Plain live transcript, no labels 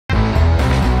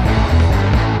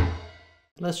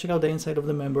let's check out the inside of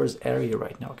the members area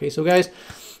right now. Okay, so guys,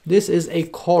 this is a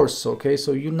course. Okay,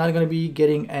 so you're not going to be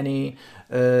getting any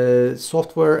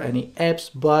software, any apps,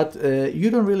 but you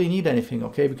don't really need anything,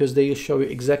 okay, because they show you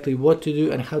exactly what to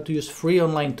do and how to use free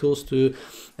online tools to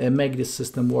make this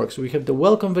system work. So we have the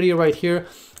welcome video right here,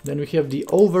 then we have the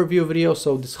overview video.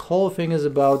 So this whole thing is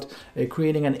about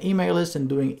creating an email list and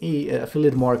doing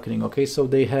affiliate marketing. Okay, so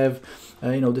they have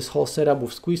you know, this whole setup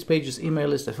with squeeze pages, email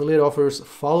list, affiliate offers,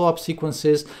 follow-up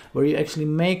sequences, where you actually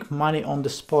make money on the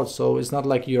spot. So it's not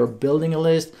like you're building a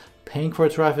list, paying for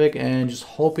traffic and just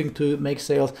hoping to make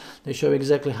sales. They show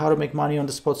exactly how to make money on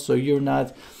the spot, so you're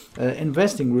not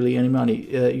investing really any money.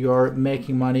 You're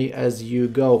making money as you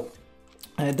go.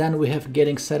 And then we have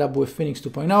getting set up with Phoenix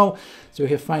 2.0. So we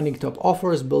have finding top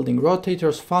offers, building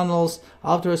rotators, funnels,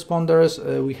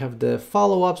 autoresponders. We have the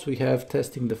follow-ups. We have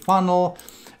testing the funnel.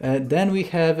 Then we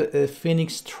have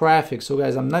Phoenix traffic. So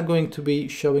guys, I'm not going to be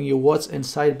showing you what's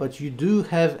inside, but you do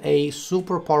have a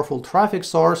super powerful traffic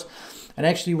source. And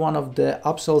actually one of the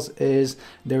upsells is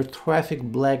their traffic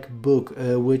black book,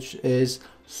 which is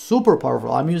super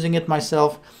powerful. I'm using it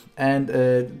myself. And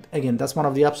again, that's one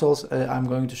of the upsells. I'm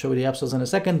going to show you the upsells in a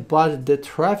second, but the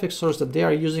traffic source that they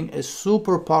are using is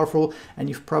super powerful and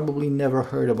you've probably never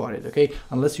heard about it, okay?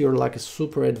 Unless you're like a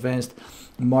super advanced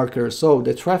marketer. So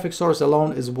the traffic source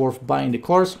alone is worth buying the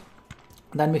course.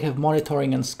 Then we have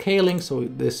monitoring and scaling. So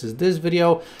this is this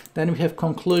video. Then we have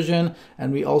conclusion,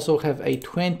 and we also have a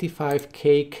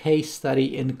 25K case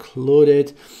study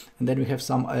included. And then we have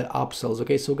some upsells.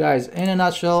 Okay, so guys, in a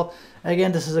nutshell,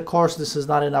 again, this is a course. This is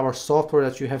not in our software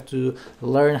that you have to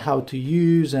learn how to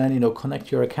use and, you know,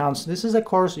 connect your accounts. This is a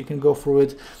course. You can go through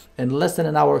it in less than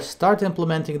an hour. Start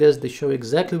implementing this. They show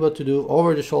exactly what to do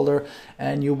over the shoulder,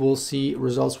 and you will see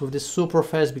results with this super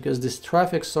fast, because this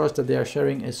traffic source that they are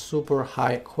sharing is super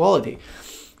high quality.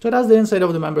 So that's the inside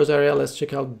of the members area. Let's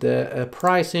check out the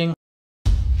pricing.